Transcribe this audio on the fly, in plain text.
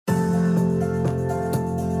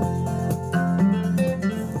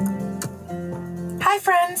Hi,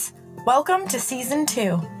 friends. Welcome to Season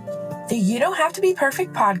 2. The You Don't Have to Be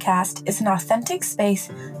Perfect podcast is an authentic space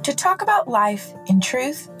to talk about life in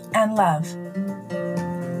truth and love.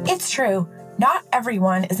 It's true, not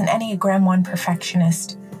everyone is an Enneagram 1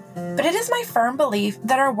 perfectionist, but it is my firm belief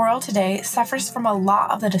that our world today suffers from a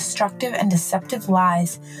lot of the destructive and deceptive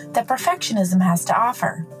lies that perfectionism has to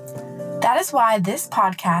offer. That is why this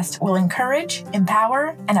podcast will encourage,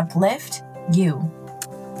 empower, and uplift you.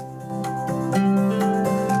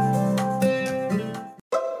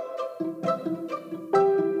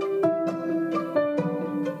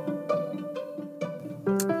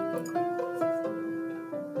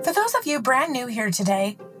 For those of you brand new here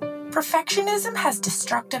today, perfectionism has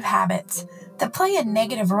destructive habits that play a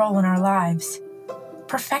negative role in our lives.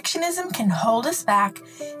 Perfectionism can hold us back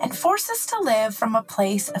and force us to live from a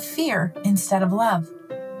place of fear instead of love.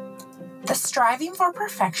 The striving for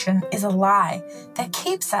perfection is a lie that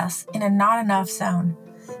keeps us in a not enough zone,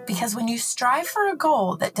 because when you strive for a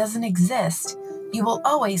goal that doesn't exist, you will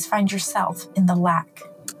always find yourself in the lack.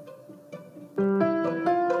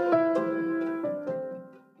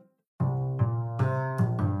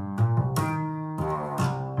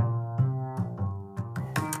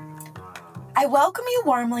 I welcome you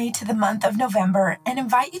warmly to the month of November and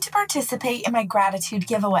invite you to participate in my gratitude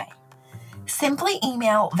giveaway. Simply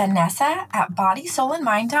email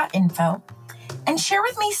vanessa@bodysoulandmind.info and share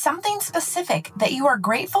with me something specific that you are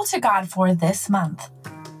grateful to God for this month.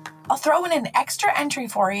 I'll throw in an extra entry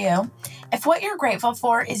for you if what you're grateful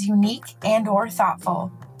for is unique and/or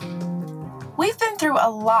thoughtful. We've been through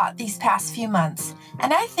a lot these past few months,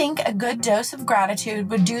 and I think a good dose of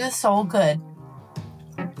gratitude would do the soul good.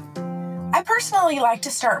 I personally like to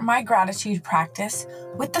start my gratitude practice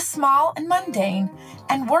with the small and mundane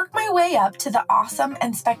and work my way up to the awesome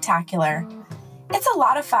and spectacular. It's a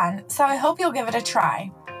lot of fun, so I hope you'll give it a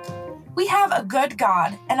try. We have a good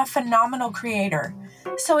God and a phenomenal Creator,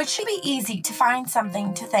 so it should be easy to find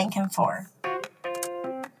something to thank Him for.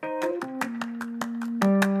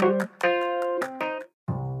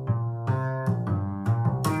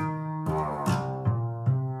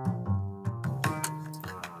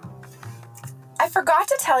 I forgot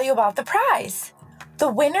to tell you about the prize.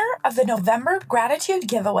 The winner of the November Gratitude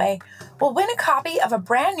Giveaway will win a copy of a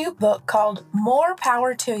brand new book called More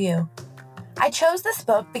Power to You. I chose this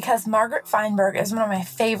book because Margaret Feinberg is one of my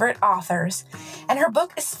favorite authors, and her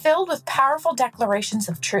book is filled with powerful declarations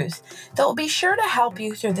of truth that will be sure to help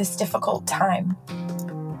you through this difficult time.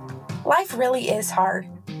 Life really is hard,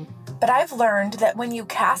 but I've learned that when you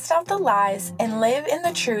cast out the lies and live in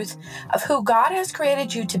the truth of who God has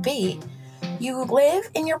created you to be, you live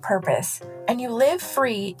in your purpose, and you live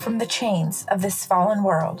free from the chains of this fallen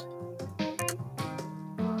world.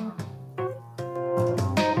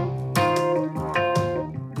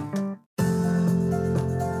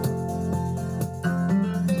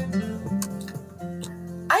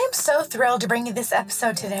 I am so thrilled to bring you this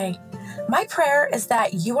episode today. My prayer is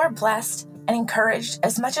that you are blessed and encouraged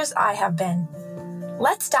as much as I have been.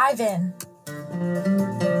 Let's dive in.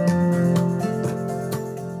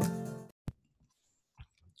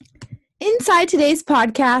 Inside today's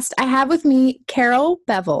podcast, I have with me Carol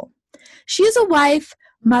Bevel. She is a wife,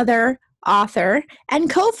 mother, author, and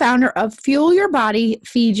co-founder of Fuel Your Body,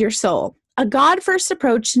 Feed Your Soul, a God-first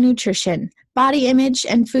approach to nutrition, body image,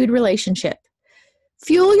 and food relationship.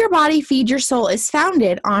 Fuel Your Body, Feed Your Soul is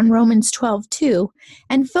founded on Romans 12:2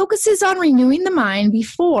 and focuses on renewing the mind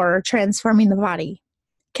before transforming the body.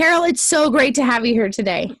 Carol, it's so great to have you here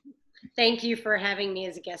today. Thank you for having me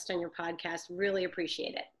as a guest on your podcast. Really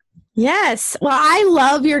appreciate it. Yes. Well, I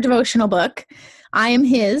love your devotional book. I Am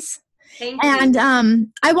His. Thank you. And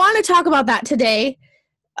I want to talk about that today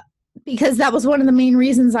because that was one of the main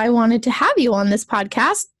reasons I wanted to have you on this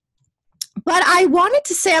podcast. But I wanted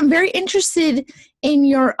to say I'm very interested in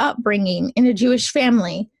your upbringing in a Jewish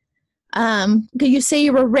family. Could you say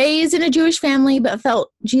you were raised in a Jewish family but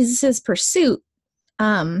felt Jesus's pursuit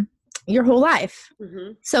your whole life?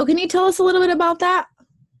 Mm-hmm. So can you tell us a little bit about that?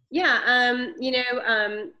 Yeah,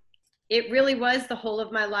 it really was the whole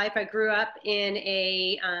of my life. I grew up in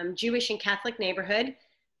a Jewish and Catholic neighborhood.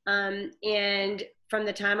 And from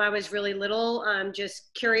the time I was really little,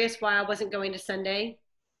 just curious why I wasn't going to Sunday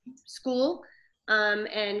school,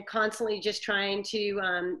 and constantly just trying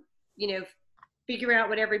to, figure out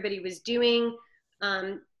what everybody was doing.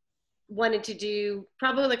 Wanted to do,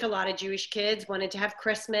 probably like a lot of Jewish kids, wanted to have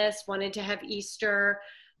Christmas, wanted to have Easter.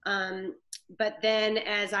 But then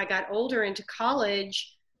as I got older into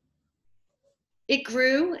college, it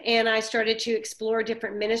grew, and I started to explore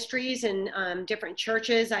different ministries and different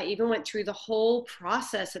churches. I even went through the whole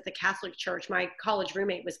process at the Catholic church. My college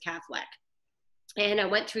roommate was Catholic. And I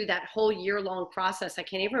went through that whole year-long process. I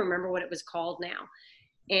can't even remember what it was called now.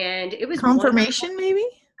 And it was wonderful. Confirmation, maybe?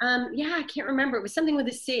 Yeah, I can't remember. It was something with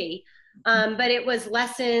a C. But it was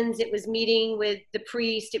lessons. It was meeting with the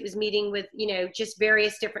priest. It was meeting with, just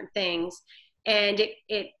various different things. And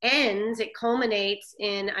it culminates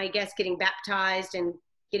in, I guess, getting baptized and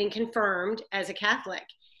getting confirmed as a Catholic.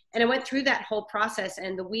 And I went through that whole process.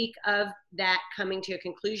 And the week of that coming to a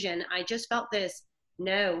conclusion, I just felt this,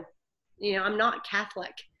 no, I'm not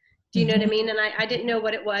Catholic. Do you know what I mean? And I didn't know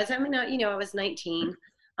what it was. I mean, I was 19.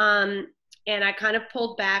 And I kind of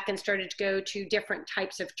pulled back and started to go to different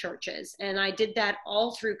types of churches. And I did that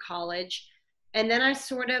all through college. And then I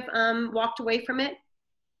sort of walked away from it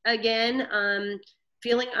again,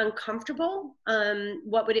 feeling uncomfortable.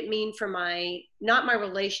 What would it mean for not my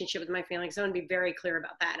relationship with my family? Because I want to be very clear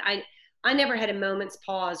about that. I never had a moment's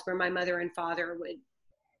pause where my mother and father would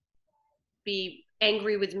be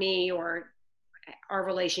angry with me or our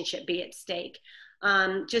relationship be at stake.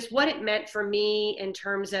 Just what it meant for me in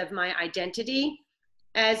terms of my identity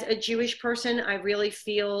as a Jewish person. I really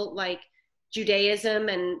feel like Judaism,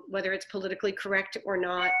 and whether it's politically correct or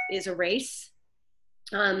not, is a race.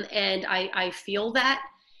 And I feel that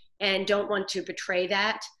and don't want to betray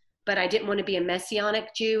that, but I didn't want to be a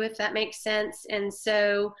Messianic Jew, if that makes sense. And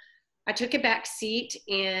so I took a back seat,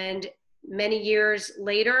 and many years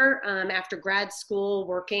later, after grad school,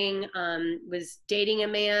 working, was dating a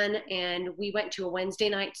man, and we went to a Wednesday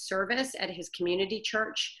night service at his community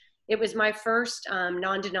church. It was my first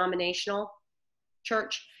non-denominational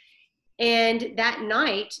church. And that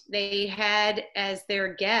night they had as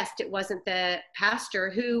their guest, it wasn't the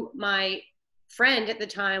pastor, who my friend at the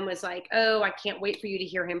time was like, oh, I can't wait for you to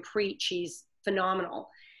hear him preach. He's phenomenal.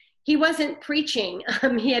 He wasn't preaching.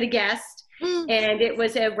 He had a guest, and it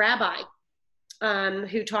was a rabbi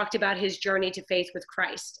who talked about his journey to faith with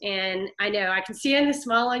Christ. And I know, I can see in the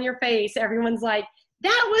smile on your face, everyone's like,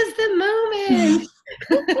 that was the moment.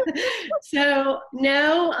 So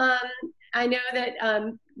no, I know that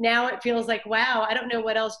now it feels like, wow, I don't know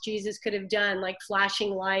what else Jesus could have done, like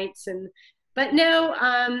flashing lights. But no,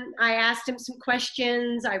 I asked him some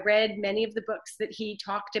questions. I read many of the books that he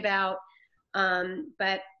talked about.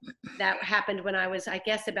 But that happened when I was, I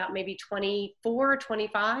guess, about maybe 24,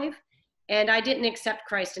 25. And I didn't accept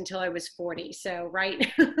Christ until I was 40. So, right,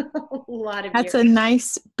 a lot of That's years. a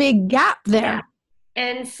nice big gap there. Yeah.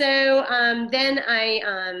 And so then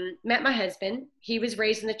I met my husband. He was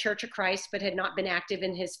raised in the Church of Christ, but had not been active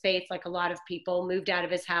in his faith like a lot of people, moved out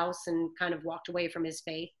of his house and kind of walked away from his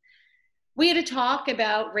faith. We had a talk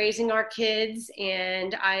about raising our kids,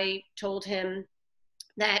 and I told him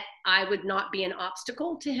that I would not be an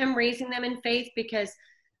obstacle to him raising them in faith, because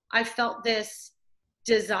I felt this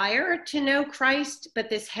desire to know Christ, but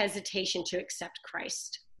this hesitation to accept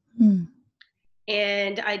Christ.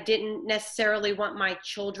 And I didn't necessarily want my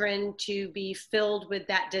children to be filled with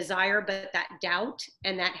that desire, but that doubt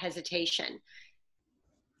and that hesitation.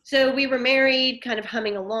 So we were married, kind of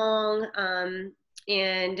humming along,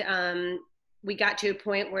 and we got to a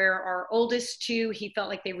point where our oldest two, he felt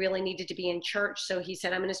like they really needed to be in church. So he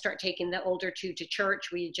said, I'm going to start taking the older two to church.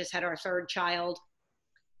 We just had our third child.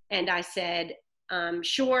 And I said,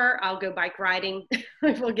 sure, I'll go bike riding.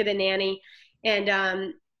 We'll get a nanny.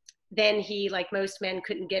 And then he, like most men,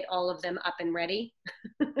 couldn't get all of them up and ready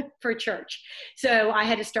for church. So I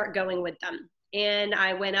had to start going with them. And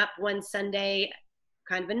I went up one Sunday,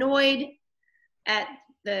 kind of annoyed at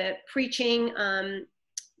the preaching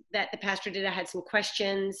that the pastor did. I had some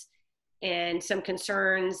questions and some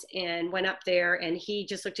concerns, and went up there, and he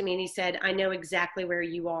just looked at me and he said, I know exactly where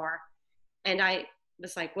you are. And I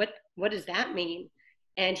was like, what does that mean?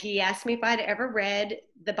 And he asked me if I'd ever read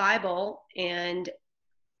the Bible, and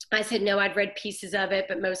I said, no, I'd read pieces of it,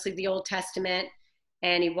 but mostly the Old Testament.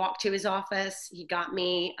 And he walked to his office. He got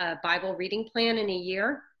me a Bible reading plan in a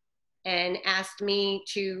year and asked me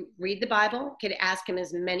to read the Bible. Could ask him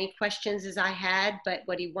as many questions as I had, but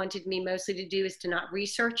what he wanted me mostly to do is to not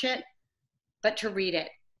research it, but to read it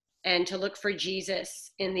and to look for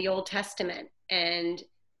Jesus in the Old Testament. And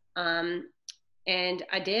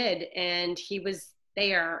I did, and he was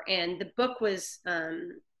there. And the book was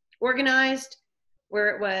organized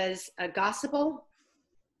where it was a gospel,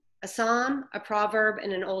 a psalm, a proverb,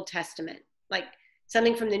 and an Old Testament. Like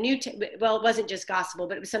something from the well, it wasn't just gospel,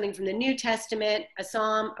 but it was something from the New Testament, a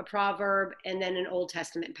psalm, a proverb, and then an Old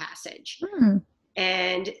Testament passage.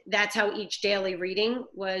 And that's how each daily reading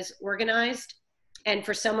was organized. And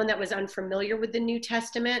for someone that was unfamiliar with the New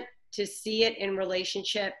Testament, to see it in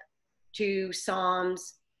relationship to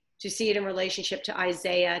Psalms, to see it in relationship to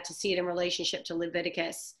Isaiah, to see it in relationship to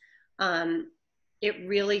Leviticus, it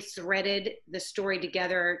really threaded the story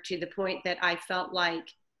together to the point that I felt like,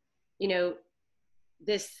 you know,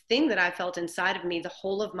 this thing that I felt inside of me the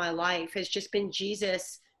whole of my life has just been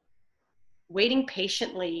Jesus waiting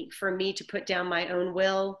patiently for me to put down my own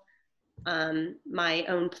will, my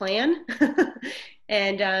own plan,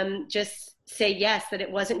 and just say yes, that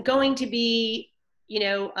it wasn't going to be, you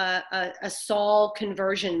know, a Saul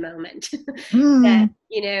conversion moment. That,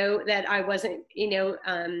 you know, that I wasn't, you know,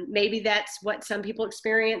 maybe that's what some people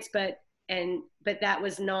experience, but that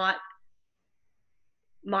was not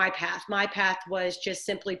my path. My path was just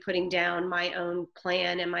simply putting down my own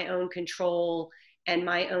plan and my own control and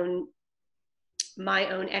my own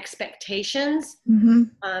expectations,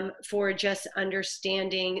 for just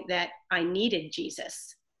understanding that I needed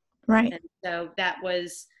Jesus. Right. And so that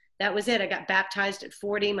was it. I got baptized at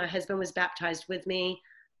 40. My husband was baptized with me.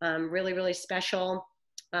 Really, really special.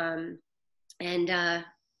 I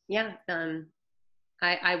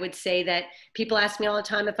would say that people ask me all the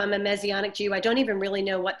time if I'm a Messianic Jew. I don't even really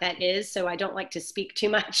know what that is, so I don't like to speak too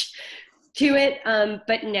much to it.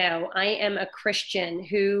 But no, I am a Christian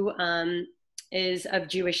who is of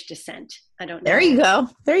Jewish descent. I don't know. There you go.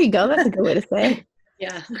 That's a good way to say it.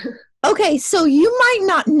 Yeah. Okay, so you might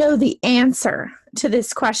not know the answer to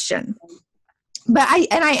this question, but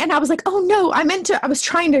I was like, oh no, I was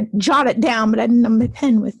trying to jot it down, but I didn't have my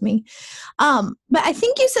pen with me. But I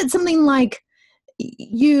think you said something like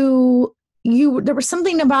there was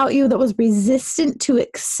something about you that was resistant to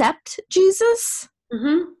accept Jesus.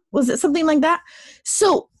 Mm-hmm. Was it something like that?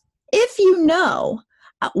 So if you know,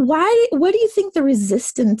 what do you think the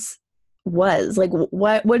resistance was? Like,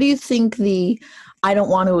 what do you think I don't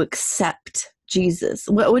want to accept Jesus?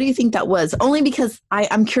 What do you think that was? Only because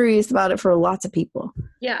I'm curious about it for lots of people.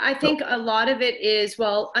 Yeah, I think a lot of it is,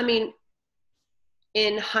 well, I mean,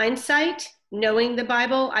 in hindsight, knowing the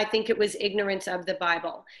Bible, I think it was ignorance of the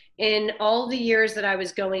Bible. In all the years that I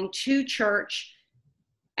was going to church,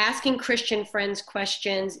 asking Christian friends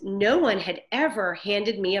questions, no one had ever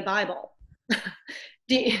handed me a Bible.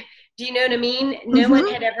 Do you know what I mean? No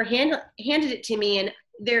one had ever handed it to me. And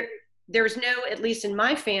there's no, at least in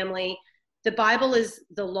my family, the Bible is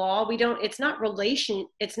the law. It's not a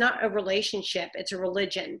relationship, it's a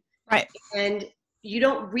religion. Right. And you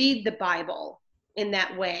don't read the Bible in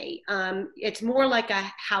that way. It's more like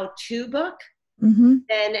a how-to book than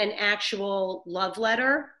an actual love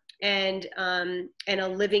letter and a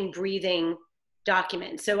living, breathing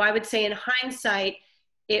document. So I would say in hindsight,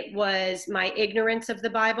 it was my ignorance of the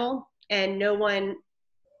Bible and no one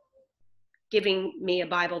giving me a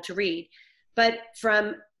Bible to read. But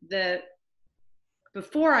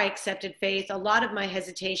before I accepted faith, a lot of my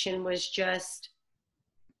hesitation was just,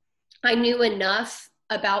 I knew enough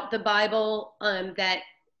about the Bible that,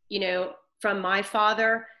 you know, from my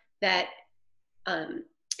father, that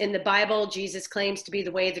in the Bible, Jesus claims to be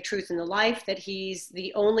the way, the truth, and the life, that he's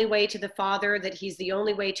the only way to the Father, that he's the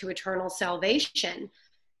only way to eternal salvation.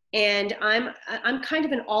 And I'm kind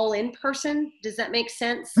of an all-in person. Does that make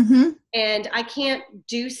sense? And I can't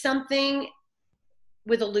do something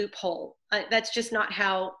with a loophole. That's just not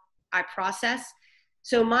how I process.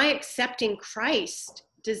 So my accepting Christ,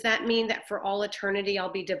 does that mean that for all eternity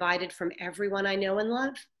I'll be divided from everyone I know and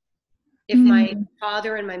love? If my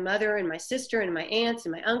father and my mother and my sister and my aunts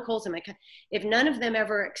and my uncles and if none of them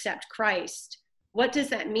ever accept Christ, what does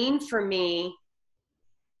that mean for me?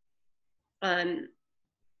 In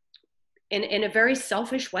a very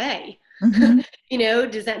selfish way, you know,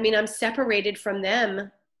 does that mean I'm separated from them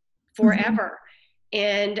forever?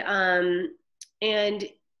 And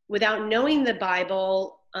without knowing the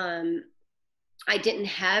Bible, I didn't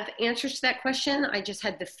have answers to that question. I just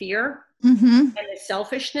had the fear and the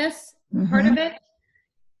selfishness part of it.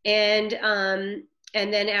 And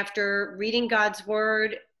then after reading God's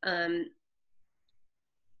word,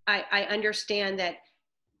 I understand that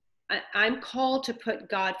I'm called to put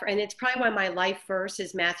God and it's probably why my life verse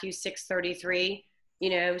is Matthew 6:33, you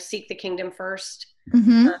know, seek the kingdom first.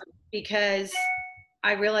 Because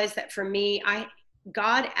I realize that for me,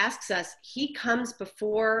 God asks us, he comes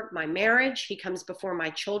before my marriage, he comes before my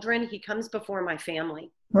children, he comes before my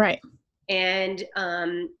family. Right. And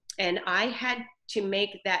I had to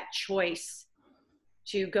make that choice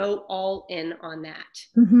to go all in on that.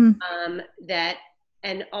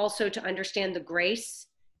 And also to understand the grace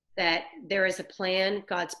that there is a plan.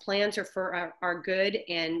 God's plans are for our good.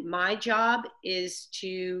 And my job is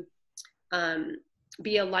to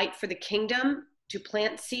be a light for the kingdom, to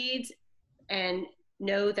plant seeds and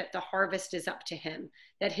know that the harvest is up to him,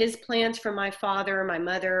 that his plans for my father, my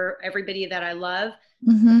mother, everybody that I love,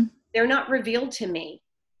 they're not revealed to me.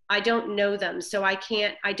 I don't know them. So I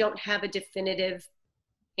don't have a definitive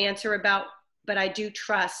answer about, but I do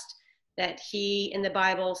trust that he in the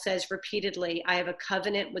Bible says repeatedly, I have a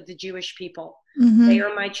covenant with the Jewish people. Mm-hmm. They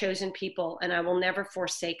are my chosen people, and I will never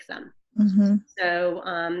forsake them. Mm-hmm. So,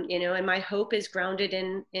 and my hope is grounded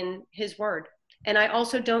in his word. And I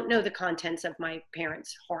also don't know the contents of my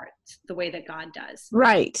parents' hearts the way that God does.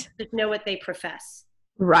 Right. Just know what they profess.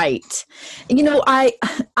 Right.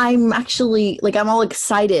 I'm actually like, I'm all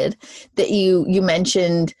excited that you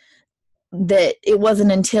mentioned that it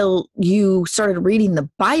wasn't until you started reading the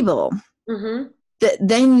Bible Mm-hmm. that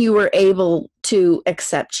then you were able to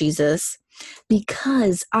accept Jesus,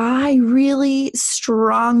 because I really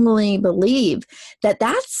strongly believe that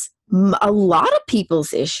that's a lot of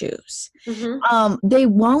people's issues. Mm-hmm. They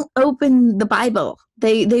won't open the Bible.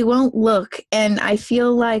 They won't look. And I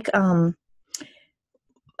feel like,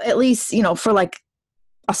 at least, for like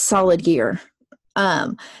a solid year,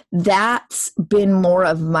 that's been more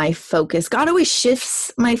of my focus. God always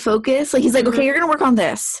shifts my focus. Like he's like, okay, you're going to work on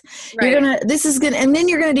this. Right. This is good. And then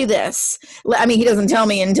you're going to do this. I mean, he doesn't tell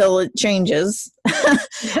me until it changes,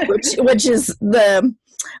 which is the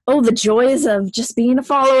joys of just being a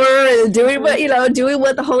follower and doing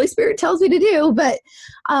what the Holy Spirit tells me to do. But,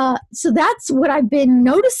 so that's what I've been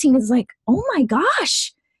noticing is like, oh my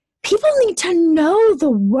gosh, people need to know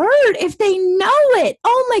the word if they know it.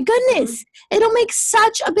 Oh my goodness. It'll make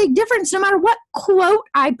such a big difference no matter what quote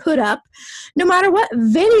I put up, no matter what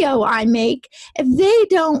video I make. If they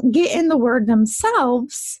don't get in the word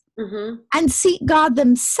themselves and seek God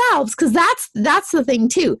themselves, because that's the thing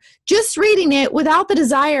too. Just reading it without the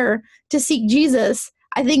desire to seek Jesus,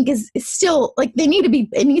 I think is still like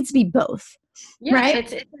it needs to be both. Yeah,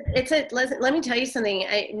 right? Let me tell you something.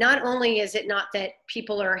 Not only is it not that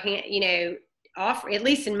people are, at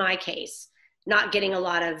least in my case, not getting a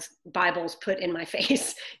lot of Bibles put in my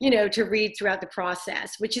face, to read throughout the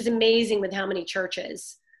process, which is amazing with how many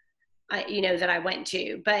churches, that I went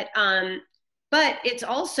to. But it's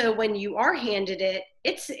also when you are handed it,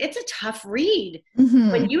 it's a tough read.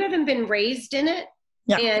 When you haven't been raised in it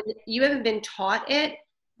and you haven't been taught it,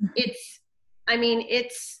 it's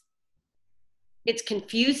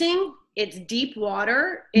confusing. It's deep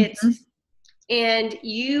water. And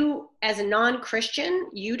you, as a non-Christian,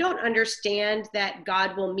 you don't understand that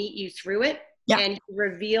God will meet you through it and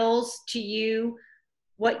reveals to you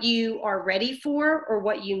what you are ready for or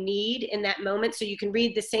what you need in that moment. So you can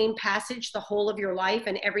read the same passage the whole of your life,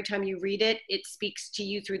 and every time you read it, it speaks to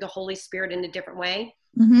you through the Holy Spirit in a different way.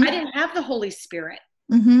 I didn't have the Holy Spirit.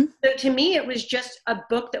 So to me, it was just a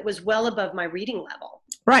book that was well above my reading level.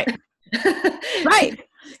 Right. Right.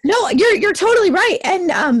 No, you're totally right.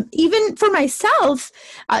 And even for myself,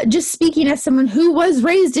 just speaking as someone who was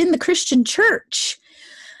raised in the Christian church,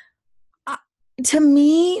 to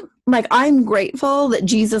me, like, I'm grateful that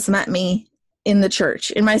Jesus met me in the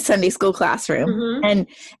church, in my Sunday school classroom. And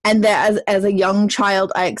that as a young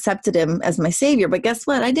child, I accepted him as my savior. But guess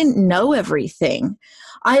what? I didn't know everything.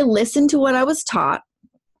 I listened to what I was taught,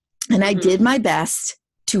 and I did my best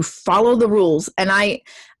to follow the rules. And I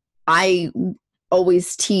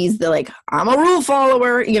always tease the, like, I'm a rule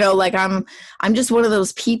follower, like I'm just one of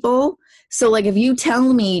those people. So like, if you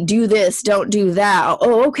tell me do this, don't do that.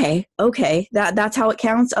 Oh, okay. That's how it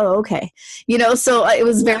counts. Oh, okay. So it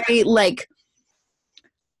was very like,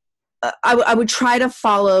 I would try to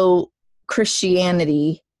follow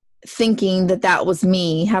Christianity thinking that was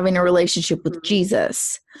me having a relationship with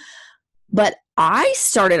Jesus. But I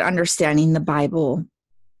started understanding the Bible,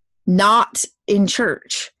 not in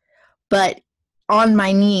church, but on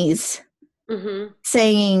my knees,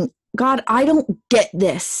 saying, God, I don't get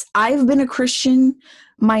this. I've been a Christian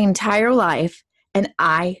my entire life, and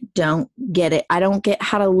I don't get it. I don't get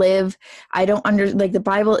how to live. I don't the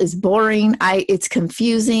Bible is boring. It's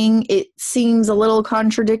confusing. It seems a little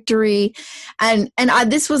contradictory. And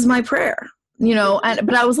this was my prayer,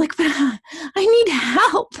 but I was like, but I need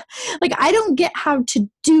help. Like, I don't get how to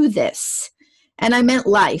do this. And I meant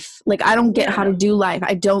life. Like, I don't get how to do life.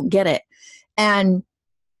 I don't get it. And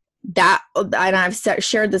I've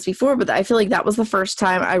shared this before, but I feel like that was the first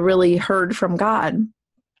time I really heard from God.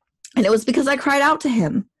 And it was because I cried out to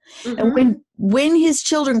him. And when his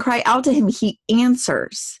children cry out to him, he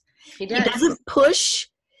answers. He doesn't push.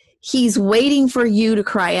 He's waiting for you to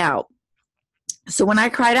cry out. So when I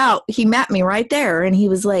cried out, he met me right there. And he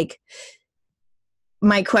was like,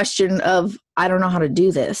 my question of, I don't know how to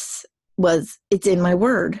do this, was, it's in my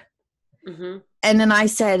word. And then I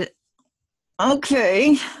said,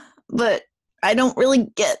 okay, but I don't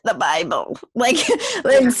really get the Bible.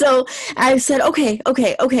 And so I said, okay,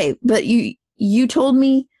 but you told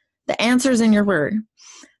me the answer's in your word.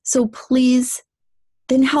 So please,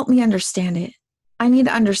 then help me understand it. I need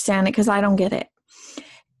to understand it because I don't get it.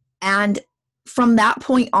 And from that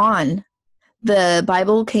point on, the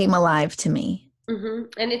Bible came alive to me. Mm-hmm.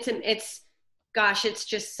 And it's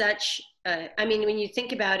just such, I mean, when you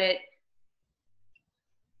think about it,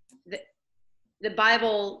 the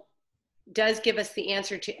Bible does give us the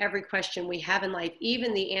answer to every question we have in life,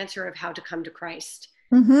 even the answer of how to come to Christ.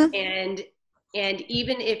 Mm-hmm. And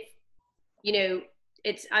even if, you know,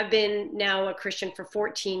 I've been now a Christian for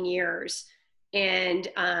 14 years, and,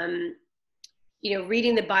 you know,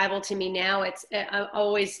 reading the Bible to me now,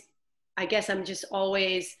 I guess I'm just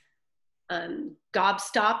always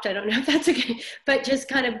gobstopped. I don't know if that's okay, but just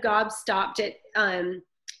kind of gobstopped at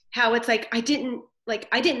how it's like, I didn't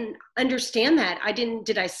understand that.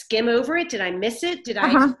 Did I skim over it? Did I miss it? But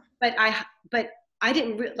I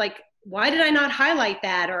didn't why did I not highlight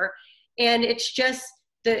that? And it's just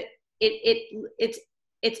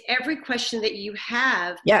it's every question that you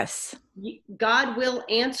have. Yes. God will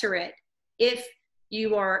answer it if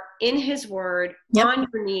you are in his word, yep. on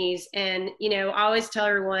your knees. And, you know, I always tell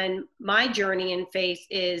everyone my journey in faith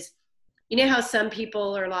is, you know, how some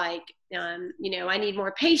people are like, you know, I need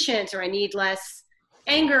more patience, or I need less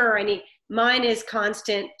anger, or mine is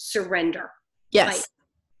constant surrender. Yes.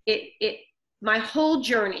 Like my whole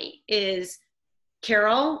journey is,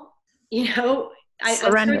 Carol, you know,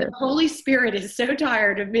 surrender. I'm sure the Holy Spirit is so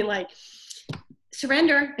tired of being like,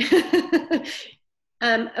 surrender.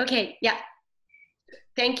 Okay. Yeah.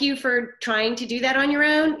 Thank you for trying to do that on your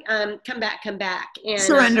own. Come back. And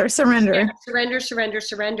surrender. Yeah, surrender.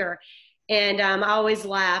 And I always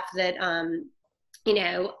laugh that, you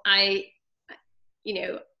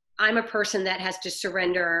know, I'm a person that has to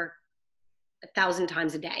surrender 1,000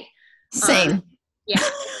 times a day. Same. Yeah.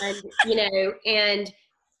 And, you know,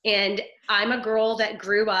 and I'm a girl that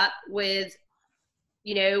grew up with,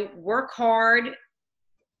 you know, work hard,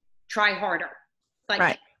 try harder. Like,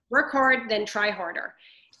 right. Work hard, then try harder.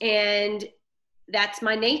 And that's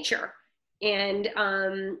my nature. And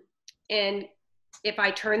if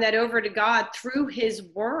I turn that over to God through his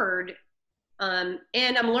word, and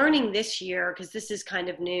I'm learning this year, because this is kind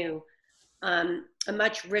of new, a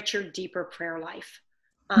much richer, deeper prayer life.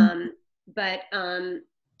 But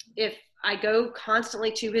if I go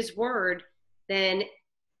constantly to his word, then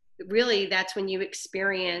really that's when you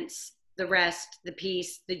experience the rest, the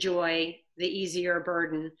peace, the joy, the easier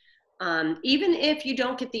burden. Even if you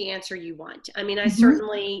don't get the answer you want. I mean, I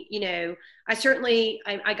certainly, you know,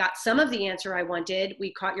 I got some of the answer I wanted.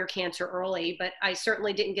 We caught your cancer early, but I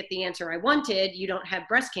certainly didn't get the answer I wanted. You don't have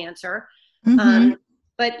breast cancer.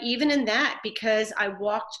 But even in that, because I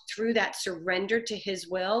walked through that surrender to his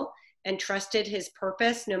will and trusted his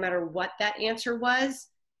purpose, no matter what that answer was,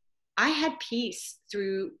 I had peace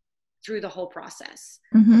through the whole process.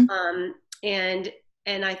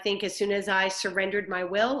 And I think as soon as I surrendered my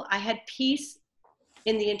will, I had peace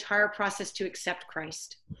in the entire process to accept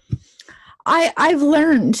Christ. I've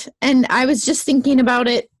learned, and I was just thinking about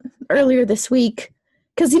it earlier this week,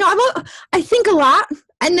 because, you know, I think a lot,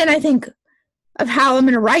 and then I think of how I'm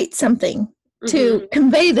going to write something to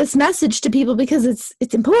convey this message to people, because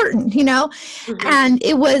it's important, you know. And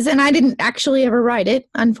I didn't actually ever write it,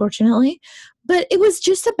 unfortunately, but it was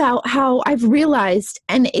just about how I've realized,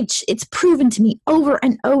 and it's proven to me over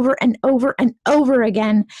and over and over and over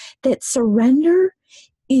again, that surrender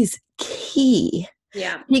is key.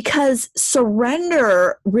 Yeah. Because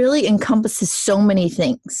surrender really encompasses so many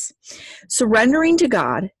things. Surrendering to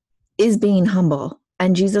God is being humble,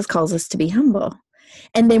 and Jesus calls us to be humble.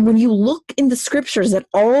 And then when you look in the scriptures at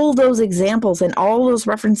all those examples and all those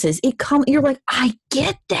references, you're like, I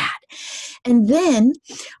get that. And then,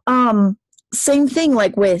 same thing,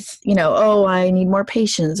 like with, you know, oh, I need more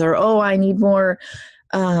patience, or, oh, I need more,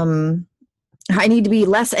 I need to be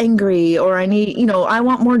less angry, or I need, you know, I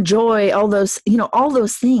want more joy, all those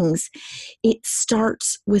things. It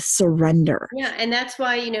starts with surrender. Yeah. And that's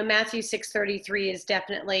why, you know, Matthew 6:33 is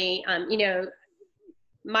definitely, you know,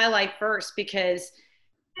 my life verse, because,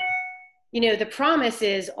 you know, the promise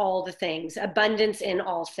is all the things, abundance in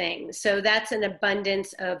all things. So that's an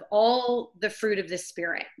abundance of all the fruit of the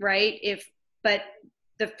Spirit, right? But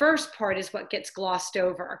the first part is what gets glossed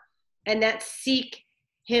over, and that's seek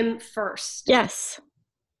him first. Yes.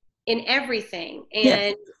 In everything.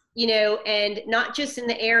 And, you know, and not just in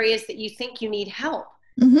the areas that you think you need help,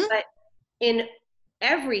 but in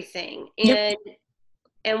everything.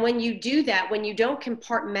 And when you do that, when you don't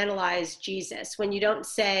compartmentalize Jesus, when you don't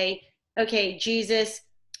say, okay, Jesus,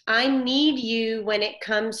 I need you when it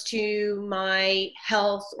comes to my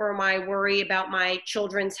health or my worry about my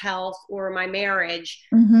children's health or my marriage,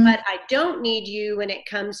 Mm-hmm. but I don't need you when it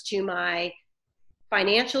comes to my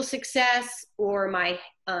financial success or my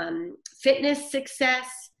fitness success.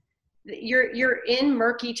 You're in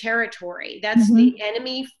murky territory. That's Mm-hmm. the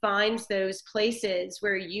enemy finds those places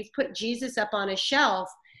where you've put Jesus up on a shelf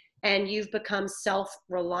and you've become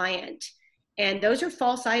self-reliant. And those are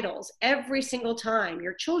false idols every single time.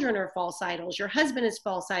 Your children are false idols. Your husband is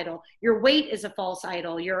false idol. Your weight is a false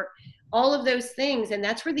idol. Your all of those things. And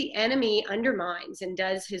that's where the enemy undermines and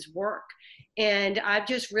does his work. And I've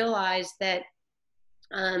just realized that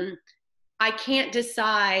I can't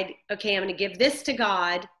decide, okay, I'm going to give this to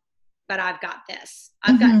God, but I've got this.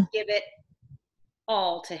 I've got to give it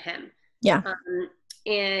all to him. Yeah.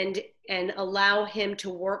 And allow him to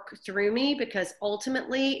work through me, because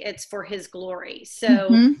ultimately it's for his glory.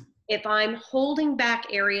 So if I'm holding back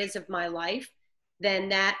areas of my life, then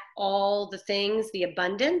that all the things, the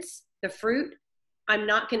abundance, the fruit, I'm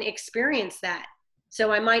not going to experience that.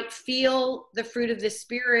 So I might feel the fruit of the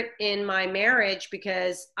Spirit in my marriage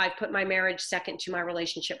because I've put my marriage second to my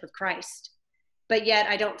relationship with Christ. But yet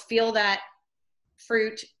I don't feel that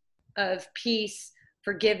fruit of peace,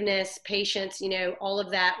 forgiveness, patience, all of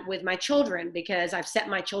that with my children, because I've set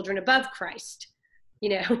my children above Christ,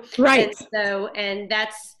 Right. And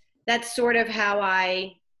that's sort of how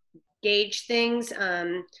I gauge things.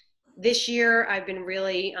 This year I've been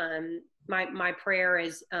really, my prayer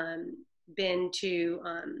has been to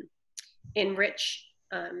enrich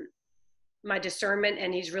my discernment,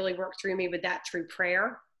 and he's really worked through me with that through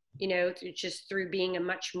prayer, just through being a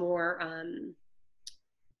much more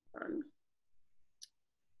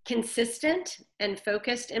consistent and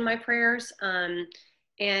focused in my prayers. And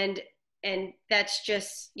that's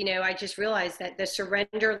just, I just realized that the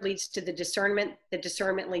surrender leads to the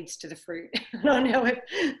discernment leads to the fruit. I don't know if,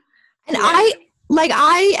 and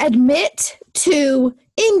I admit to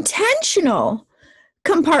intentional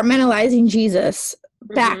compartmentalizing Jesus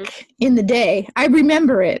back in the day. I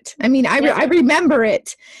remember it. I mean, I remember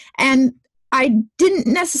it, and I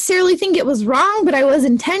didn't necessarily think it was wrong, but I was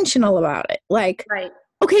intentional about it. Like, right.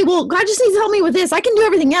 Okay, well, God just needs to help me with this. I can do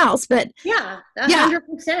everything else, but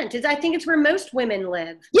 100%. I think it's where most women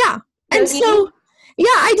live. Yeah, and so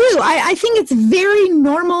I do. I think it's a very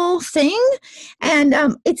normal thing, and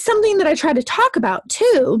it's something that I try to talk about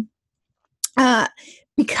too,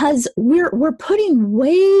 because we're putting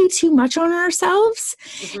way too much on ourselves,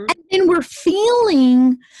 and then we're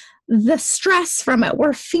feeling the stress from it.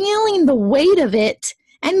 We're feeling the weight of it,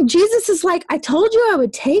 and Jesus is like, "I told you I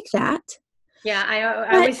would take that." Yeah,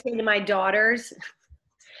 I always say to my daughters,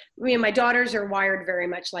 my daughters are wired very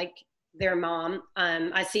much like their mom.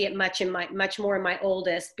 I see it much more in my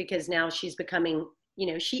oldest, because now she's becoming,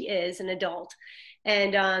 she is an adult.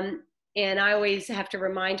 And I always have to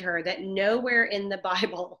remind her that nowhere in the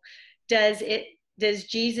Bible does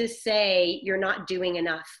Jesus say you're not doing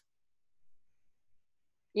enough.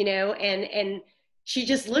 And she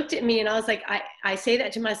just looked at me, and I was like, I say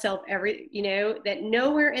that to myself that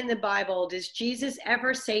nowhere in the Bible does Jesus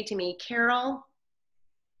ever say to me, Carol,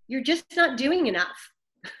 you're just not doing enough.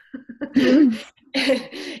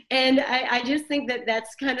 And I just think that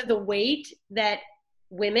that's kind of the weight that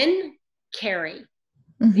women carry,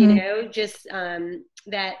 just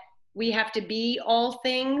that we have to be all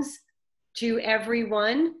things to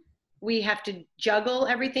everyone. We have to juggle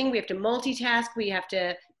everything. We have to multitask. We have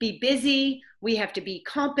to be busy. We have to be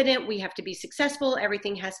competent. We have to be successful.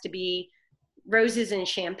 Everything has to be roses and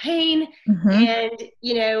champagne. And,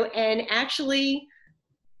 and actually,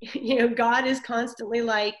 God is constantly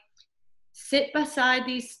like, sit beside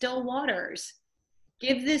these still waters.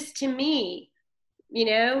 Give this to me.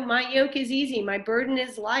 My yoke is easy. My burden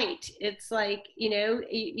is light. It's like,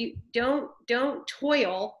 you don't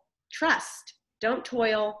toil, trust. Don't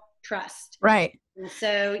toil, trust. Right. And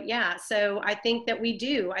so, so I think that we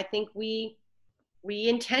do. I think we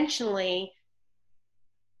intentionally,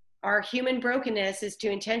 our human brokenness is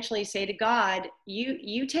to intentionally say to God,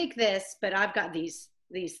 you take this, but I've got these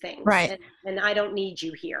things. Right. And I don't need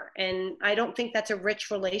you here. And I don't think that's a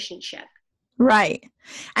rich relationship. Right.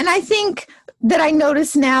 And I think that I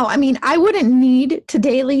notice now, I mean, I wouldn't need to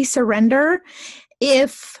daily surrender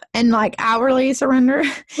and like hourly surrender,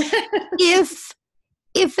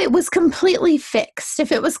 if it was completely fixed,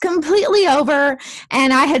 if it was completely over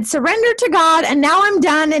and I had surrendered to God and now I'm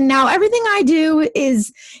done and now everything I do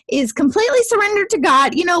is completely surrendered to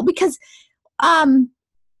God, because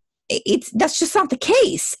that's just not the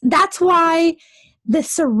case. That's why the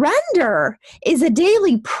surrender is a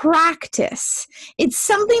daily practice. It's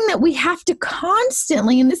something that we have to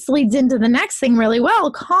constantly, and this leads into the next thing really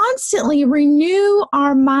well, constantly renew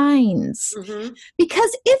our minds. Mm-hmm.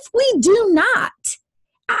 Because if we do not,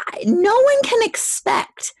 no one can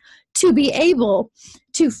expect to be able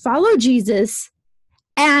to follow Jesus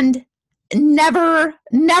and never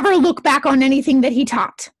look back on anything that he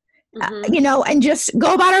taught. Mm-hmm. And just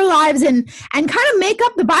go about our lives and kind of make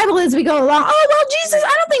up the Bible as we go along. Oh, well, Jesus,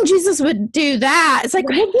 I don't think Jesus would do that. It's like,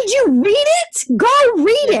 well, did you read it? Go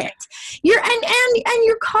read it.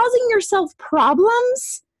 You're causing yourself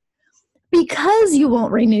problems because you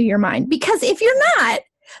won't renew your mind. Because if you're not,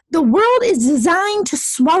 the world is designed to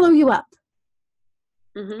swallow you up.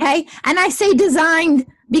 Mm-hmm. Okay? And I say designed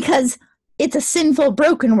because it's a sinful,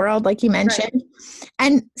 broken world, like you mentioned. Right.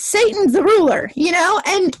 And Satan's the ruler,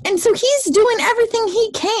 and so he's doing everything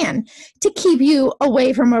he can to keep you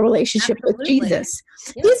away from a relationship Absolutely. with Jesus.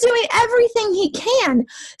 Yep. He's doing everything he can.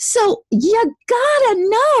 So you gotta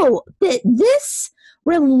know that this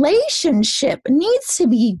relationship needs to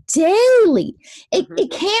be daily. It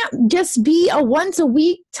can't just be a once a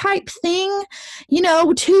week type thing,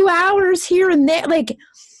 2 hours here and there. Like,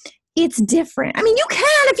 it's different. I mean, you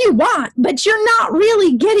can if you want, but you're not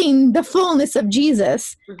really getting the fullness of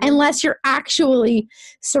Jesus unless you're actually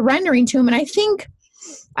surrendering to him. And I think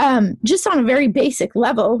just on a very basic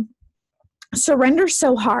level, surrender's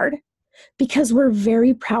so hard because we're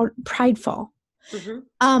very prideful. Even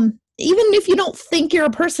if you don't think you're a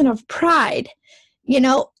person of pride,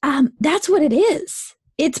 that's what it is.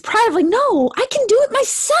 It's pride of like, no, I can do it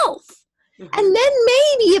myself. And then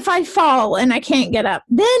maybe if I fall and I can't get up,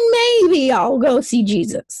 then maybe I'll go see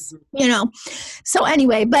Jesus, So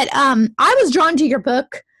anyway, but I was drawn to your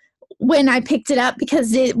book when I picked it up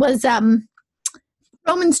because it was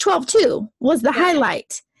Romans 12:2 was the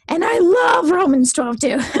highlight. And I love Romans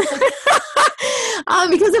 12:2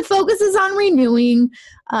 because it focuses on renewing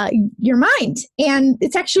your mind. And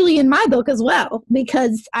it's actually in my book as well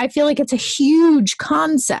because I feel like it's a huge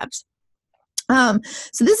concept.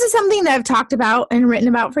 So this is something that I've talked about and written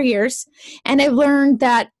about for years. And I've learned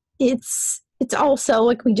that it's also,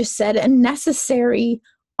 like we just said, a necessary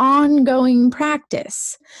ongoing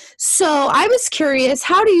practice. So I was curious,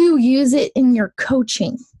 how do you use it in your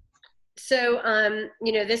coaching? So,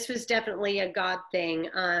 this was definitely a God thing.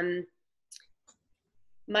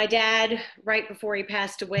 My dad, right before he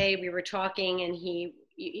passed away, we were talking and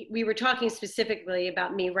we were talking specifically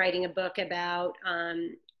about me writing a book about,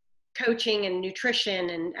 coaching and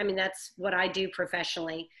nutrition. And I mean, that's what I do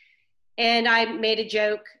professionally. And I made a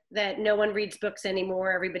joke that no one reads books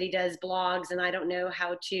anymore. Everybody does blogs and I don't know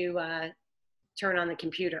how to turn on the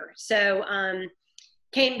computer. So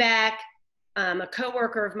came back, a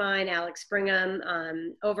coworker of mine, Alex Brigham,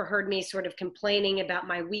 overheard me sort of complaining about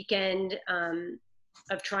my weekend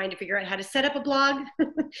of trying to figure out how to set up a blog,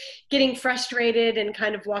 getting frustrated and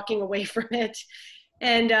kind of walking away from it.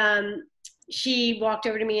 And she walked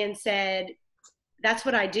over to me and said, that's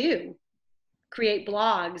what I do, create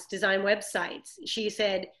blogs, design websites. She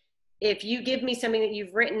said, if you give me something that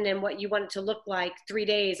you've written and what you want it to look like, 3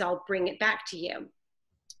 days, I'll bring it back to you.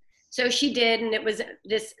 So she did, and it was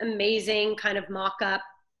this amazing kind of mock-up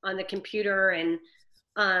on the computer, and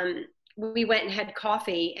we went and had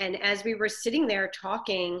coffee. And as we were sitting there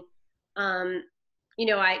talking, I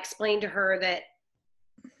explained to her that,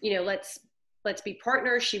 let's be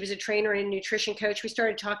partners. She was a trainer and a nutrition coach. We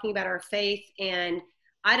started talking about our faith, and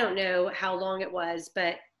I don't know how long it was,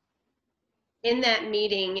 but in that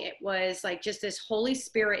meeting, it was like just this Holy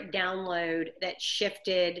Spirit download that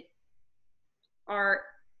shifted our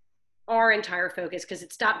entire focus, because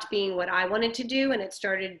it stopped being what I wanted to do and it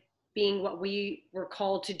started being what we were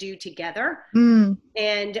called to do together.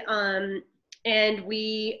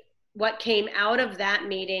 What came out of that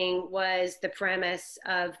meeting was the premise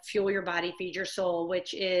of Fuel Your Body, Feed Your Soul,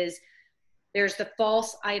 which is there's the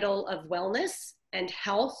false idol of wellness and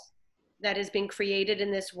health that has been created in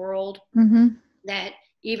this world, that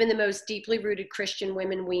even the most deeply rooted Christian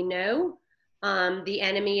women we know, the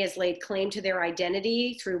enemy has laid claim to their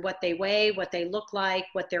identity through what they weigh, what they look like,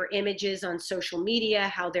 what their image is on social media,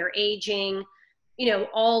 how they're aging,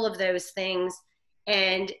 all of those things,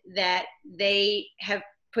 and that they have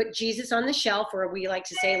put Jesus on the shelf, or we like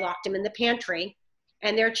to say locked him in the pantry,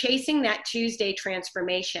 and they're chasing that Tuesday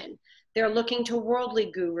transformation. They're looking to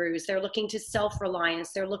worldly gurus. They're looking to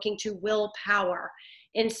self-reliance. They're looking to willpower,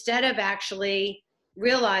 instead of actually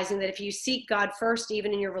realizing that if you seek God first,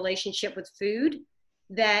 even in your relationship with food,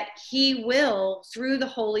 that he will, through the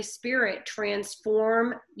Holy Spirit,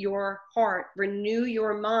 transform your heart, renew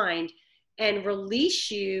your mind, and release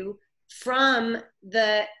you from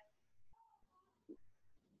the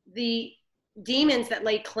demons that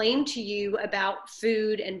lay claim to you about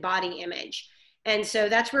food and body image. And so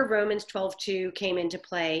that's where Romans 12:2 came into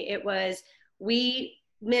play. It was, we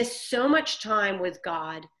miss so much time with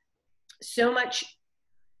God, so much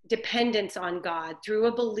dependence on God through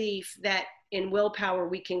a belief that in willpower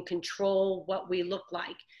we can control what we look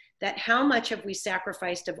like, that how much have we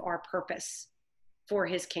sacrificed of our purpose for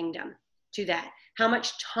his kingdom to that? How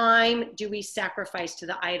much time do we sacrifice to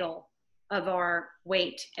the idol of our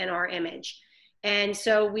weight and our image? And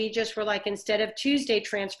so we just were like, instead of Tuesday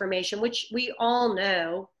transformation, which we all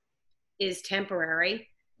know is temporary.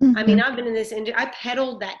 Mm-hmm. I mean, I've been in this industry, I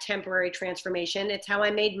peddled that temporary transformation. It's how I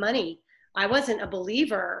made money. I wasn't a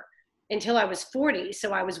believer until I was 40.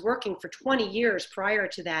 So I was working for 20 years prior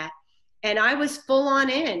to that. And I was full on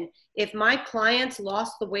in. If my clients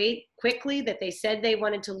lost the weight quickly that they said they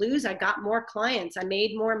wanted to lose, I got more clients. I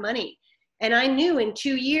made more money. And I knew in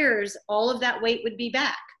 2 years, all of that weight would be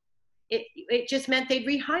back. It just meant they'd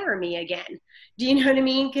rehire me again. Do you know what I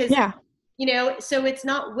mean? Because, yeah. You know, so it's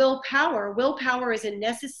not willpower. Willpower is a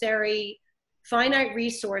necessary finite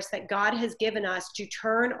resource that God has given us to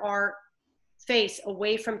turn our face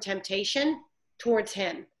away from temptation towards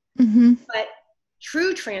him. Mm-hmm. But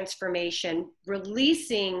true transformation,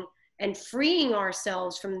 releasing and freeing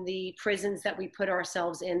ourselves from the prisons that we put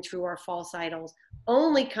ourselves in through our false idols,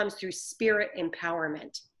 only comes through spirit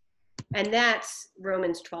empowerment. And that's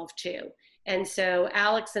Romans 12:2. And so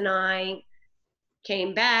Alex and I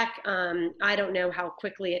came back. I don't know how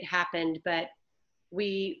quickly it happened, but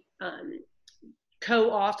we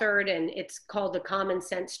co-authored, and it's called the Common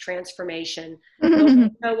Sense Transformation.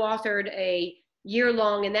 Co-authored a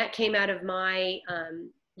year-long, and that came out of my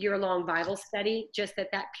year-long Bible study. Just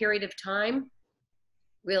at that period of time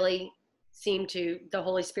really seemed to, the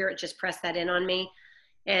Holy Spirit just pressed that in on me.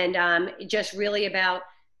 And just really about,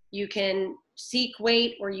 you can seek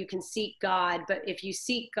weight or you can seek God, but if you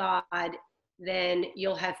seek God, then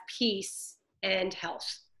you'll have peace and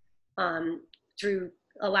health through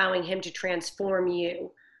allowing him to transform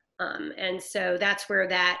you. And so that's where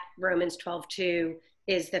that Romans 12:2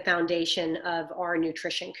 is the foundation of our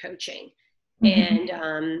nutrition coaching.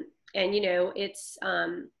 Mm-hmm. And you know, it's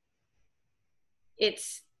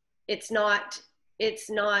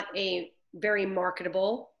not a very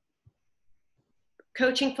marketable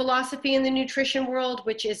coaching philosophy in the nutrition world,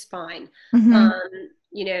 which is fine. Mm-hmm.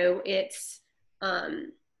 You know, it's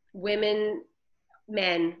women,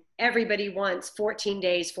 men, everybody wants 14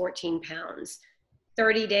 days, 14 pounds,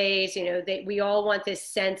 30 days, you know, we all want this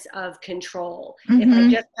sense of control. Mm-hmm. If I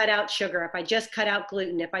just cut out sugar, if I just cut out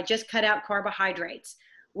gluten, if I just cut out carbohydrates,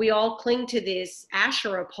 we all cling to this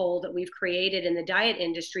Asherah pole that we've created in the diet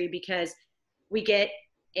industry because we get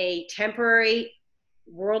a temporary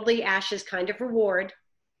worldly ashes kind of reward,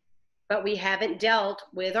 but we haven't dealt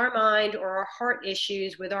with our mind or our heart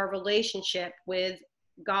issues, with our relationship with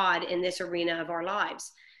God in this arena of our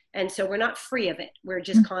lives. And so we're not free of it. We're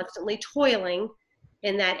just constantly toiling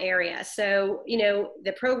in that area. So, you know,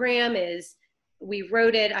 the program is, we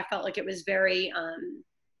wrote it, I felt like it was very,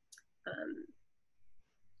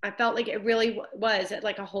 I felt like it really was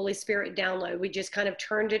like a Holy Spirit download. We just kind of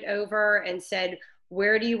turned it over and said,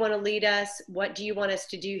 where do you want to lead us? What do you want us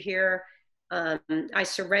to do here? I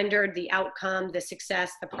surrendered the outcome, the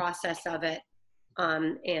success, the process of it.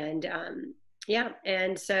 Yeah.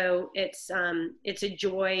 And so it's a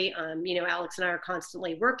joy. You know, Alex and I are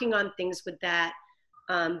constantly working on things with that.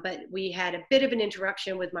 But we had a bit of an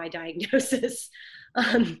interruption with my diagnosis.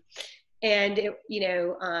 And it, you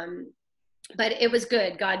know, but it was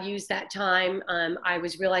good. God used that time. I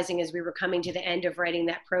was realizing as we were coming to the end of writing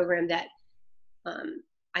that program that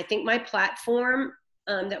I think my platform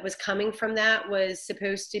that was coming from that was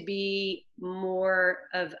supposed to be more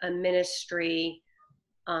of a ministry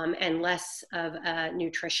and less of a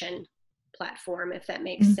nutrition platform, if that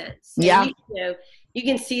makes sense. Yeah. And you know, you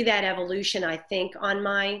can see that evolution, I think, on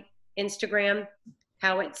my Instagram,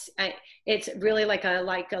 how it's really like a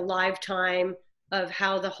lifetime of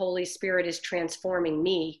how the Holy Spirit is transforming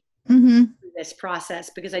me through this process,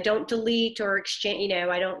 because I don't delete or exchange, you know,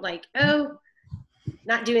 I don't like, oh,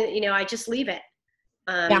 not doing it, you know, I just leave it.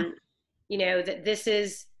 You know, that this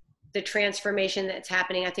is the transformation that's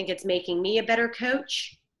happening. I think it's making me a better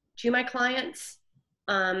coach to my clients.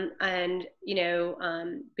 And, you know,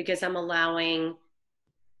 because I'm allowing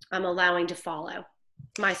to follow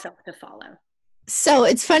myself to follow. So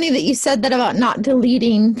it's funny that you said that about not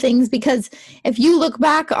deleting things, because if you look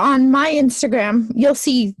back on my Instagram, you'll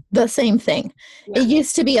see the same thing. Yeah. It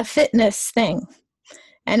used to be a fitness thing.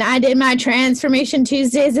 And I did my transformation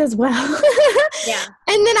Tuesdays as well. Yeah.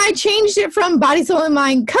 And then I changed it from body, soul, and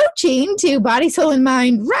mind coaching to body, soul, and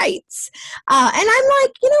mind rights. And I'm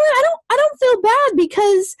like, you know what? I don't feel bad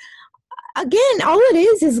because, again, all it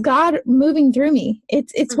is God moving through me.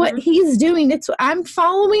 It's what he's doing. I'm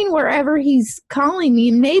following wherever he's calling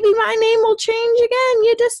me. Maybe my name will change again.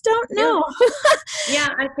 You just don't know.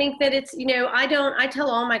 Yeah, I think that it's, I tell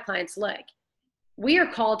all my clients, look, we are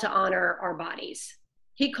called to honor our bodies.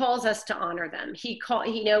 He calls us to honor them. He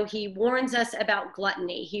warns us about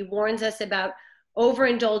gluttony. He warns us about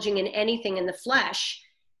overindulging in anything in the flesh.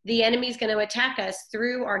 The enemy's going to attack us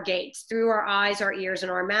through our gates, through our eyes, our ears,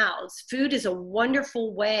 and our mouths. Food is a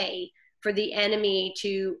wonderful way for the enemy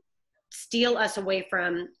to steal us away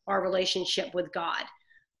from our relationship with God.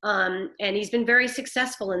 And he's been very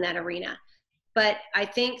successful in that arena. But I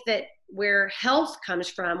think that where health comes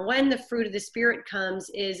from, when the fruit of the Spirit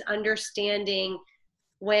comes, is understanding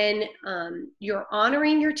when you're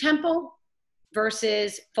honoring your temple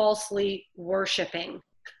versus falsely worshiping.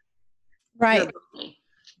 Right.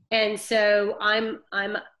 And so I'm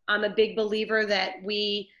a big believer that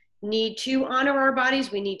we need to honor our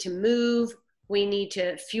bodies. We need to move. We need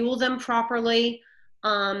to fuel them properly.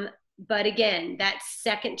 But again, that's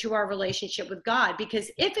second to our relationship with God,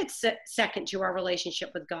 because if it's second to our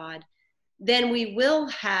relationship with God, then we will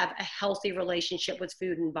have a healthy relationship with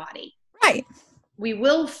food and body. Right. We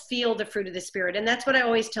will feel the fruit of the Spirit. And that's what I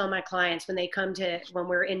always tell my clients when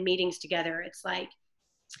we're in meetings together. It's like,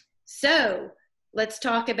 so let's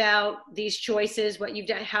talk about these choices, what you've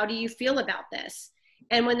done. How do you feel about this?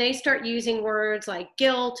 And when they start using words like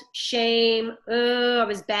guilt, shame, oh, I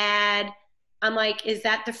was bad, I'm like, is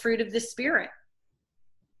that the fruit of the Spirit?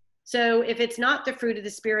 So if it's not the fruit of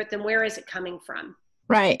the Spirit, then where is it coming from?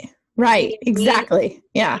 Right. Exactly.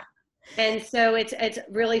 Yeah. And so it's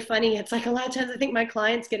really funny. It's like a lot of times I think my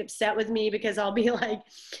clients get upset with me because they'll be like,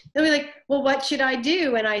 well, what should I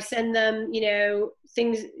do? And I send them,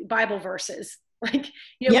 things, Bible verses, like,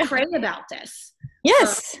 pray about this.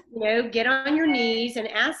 Yes. Get on your knees and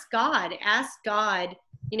ask God, God,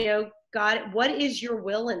 what is your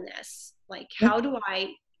will in this? Like, how do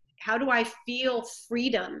I feel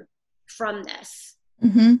freedom from this?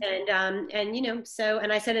 And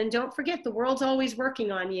I said, and don't forget, the world's always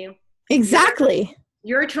working on you. Exactly.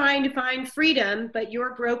 You're trying to find freedom, but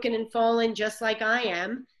you're broken and fallen just like I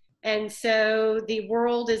am. And so the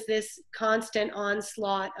world is this constant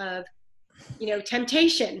onslaught of,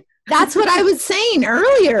 temptation. That's what I was saying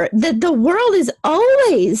earlier, that the world is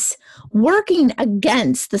always working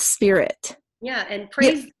against the Spirit. Yeah. And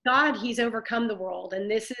praise God, he's overcome the world.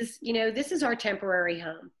 And this is our temporary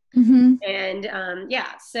home. And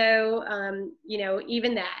so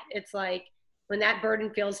even that, it's like, when that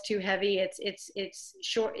burden feels too heavy, it's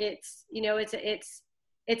short. It's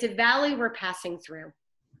a valley we're passing through.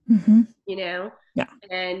 Yeah.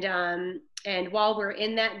 And while we're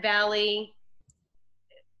in that valley,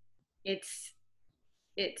 it's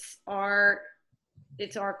our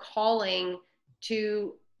calling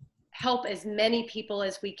to help as many people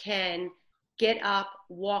as we can get up,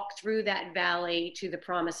 walk through that valley to the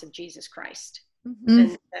promise of Jesus Christ.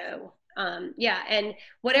 And so. And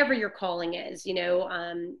whatever your calling is,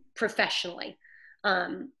 professionally.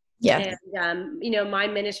 And, my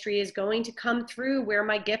ministry is going to come through where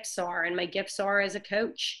my gifts are, and my gifts are as a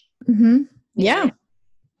coach. Yeah.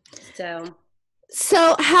 So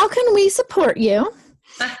how can we support you?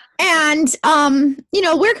 And,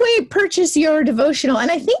 where can we purchase your devotional?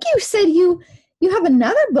 And I think you said you have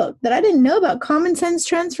another book that I didn't know about, Common Sense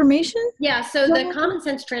Transformation. Yeah. So the Common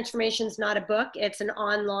Sense Transformation is not a book. It's an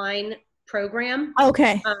online program.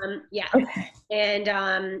 Okay. Okay. And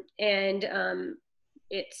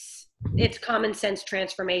it's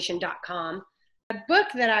commonsensetransformation.com. A book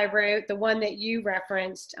that I wrote, the one that you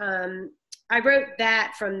referenced, I wrote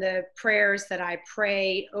that from the prayers that I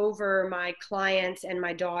pray over my clients and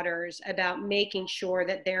my daughters about making sure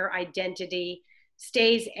that their identity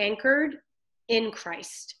stays anchored in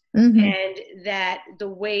Christ, and that the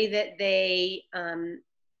way that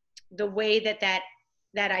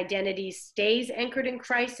that identity stays anchored in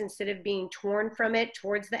Christ instead of being torn from it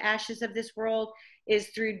towards the ashes of this world is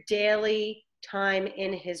through daily time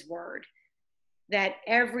in his word. That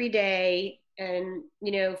every day, and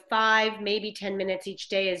 5, maybe 10 minutes each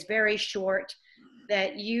day is very short,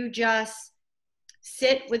 that you just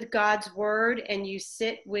sit with God's word and you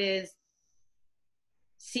sit with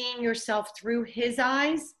seeing yourself through his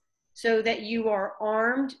eyes so that you are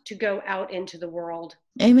armed to go out into the world.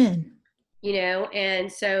 Amen.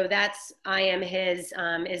 And so I am his,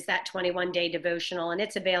 is that 21-day devotional, and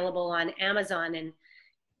it's available on Amazon and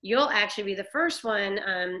you'll actually be the first one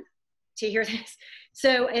to hear this.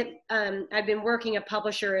 So I've been working, a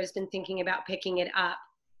publisher has been thinking about picking it up.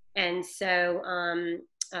 And so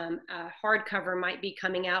a hardcover might be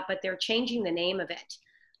coming out, but they're changing the name of it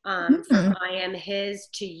from I Am His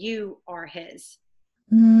to You Are His.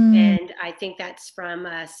 And I think that's from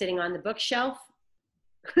Sitting on the Bookshelf.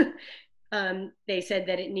 They said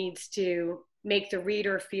that it needs to make the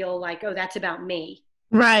reader feel like, oh, that's about me.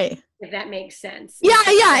 Right. If that makes sense. Yeah,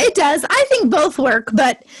 it does. I think both work,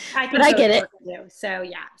 but I get it. So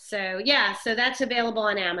that's available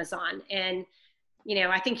on Amazon. And,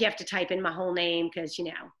 I think you have to type in my whole name because,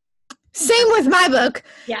 Same with my book.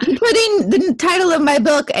 Yeah. You put in the title of my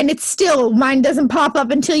book and it's still, mine doesn't pop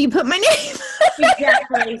up until you put my name.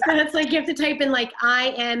 Exactly. So it's like you have to type in like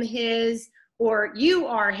I Am His or You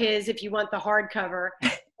Are His if you want the hardcover,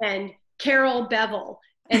 and Carol Bevel.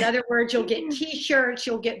 In other words, you'll get T-shirts,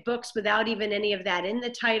 you'll get books without even any of that in the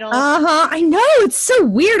title. I know, it's so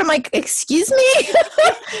weird. I'm like, excuse me.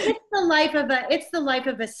 It's the life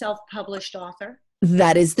of a self-published author.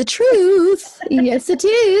 That is the truth. Yes, it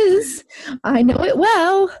is. I know it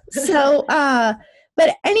well. So,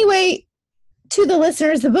 but anyway, to the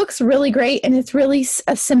listeners, the book's really great, and it's really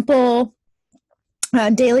a simple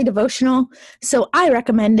daily devotional. So I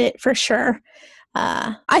recommend it for sure.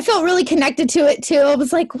 I felt really connected to it too. I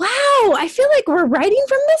was like, wow, I feel like we're writing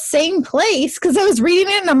from the same place, because I was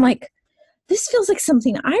reading it and I'm like, this feels like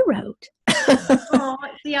something I wrote. Oh,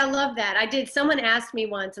 see, I love that. I did. Someone asked me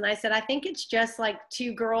once and I said, I think it's just like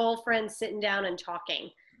two girlfriends sitting down and talking.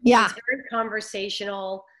 Yeah. It's very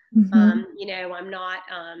conversational. Mm-hmm.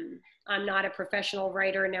 I'm not a professional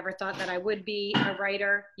writer. Never thought that I would be a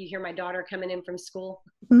writer. You hear my daughter coming in from school.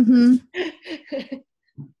 Mm-hmm.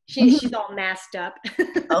 She's all masked up.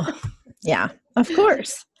 Oh, yeah, of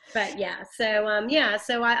course. But so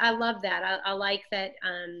I love that. I like that.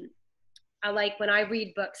 I like when I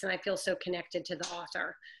read books and I feel so connected to the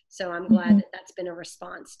author. So I'm glad that that's been a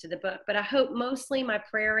response to the book. But I hope mostly my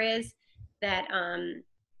prayer is that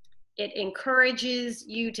it encourages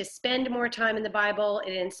you to spend more time in the Bible.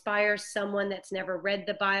 It inspires someone that's never read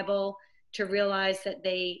the Bible to realize that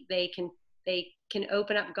they can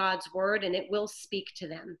open up God's word and it will speak to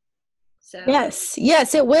them. So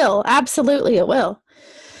yes, it will. Absolutely, it will.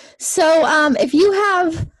 So if you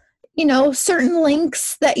have, certain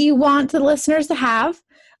links that you want the listeners to have,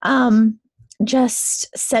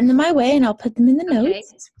 just send them my way and I'll put them in the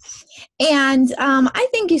notes. And I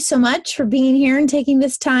thank you so much for being here and taking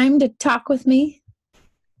this time to talk with me.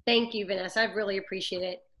 Thank you, Vanessa. I really appreciate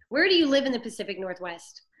it. Where do you live in the Pacific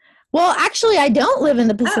Northwest? Well, actually, I don't live in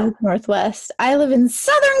the Pacific Northwest. I live in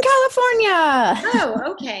Southern California. Oh,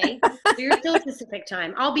 okay. So you're still Pacific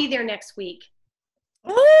time. I'll be there next week.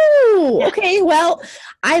 Oh, okay. Well,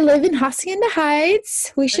 I live in Hacienda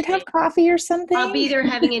Heights. We should have coffee or something. I'll be there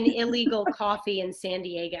having an illegal coffee in San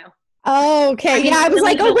Diego. Oh, okay. I was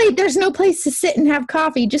like, oh, wait, there's no place to sit and have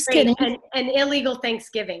coffee. Just kidding. An illegal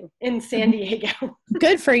Thanksgiving in San Diego.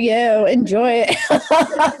 Good for you. Enjoy it.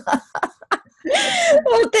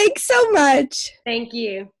 Well, thanks so much. Thank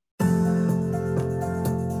you.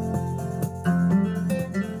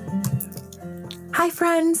 Hi,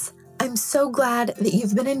 friends. I'm so glad that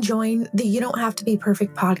you've been enjoying the You Don't Have to Be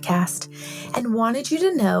Perfect podcast, and wanted you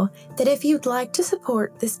to know that if you'd like to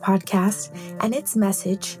support this podcast and its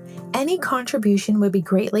message, any contribution would be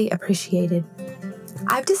greatly appreciated.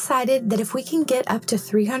 I've decided that if we can get up to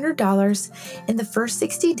 $300 in the first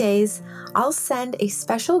 60 days, I'll send a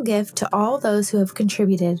special gift to all those who have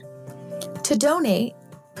contributed. To donate,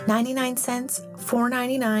 99 cents,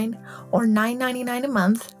 $4.99, or $9.99 a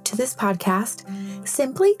month to this podcast,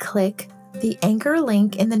 simply click the Anchor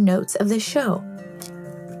link in the notes of this show.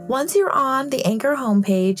 Once you're on the Anchor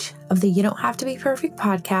homepage of the You Don't Have to Be Perfect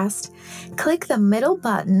podcast, click the middle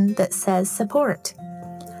button that says Support.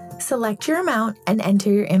 Select your amount and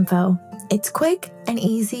enter your info. It's quick and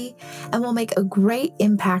easy and will make a great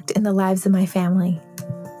impact in the lives of my family.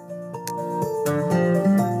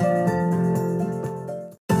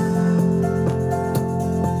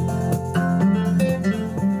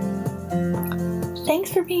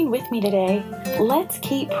 Thanks for being with me today. Let's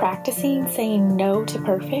keep practicing saying no to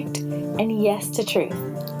perfect and yes to truth.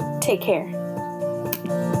 Take care.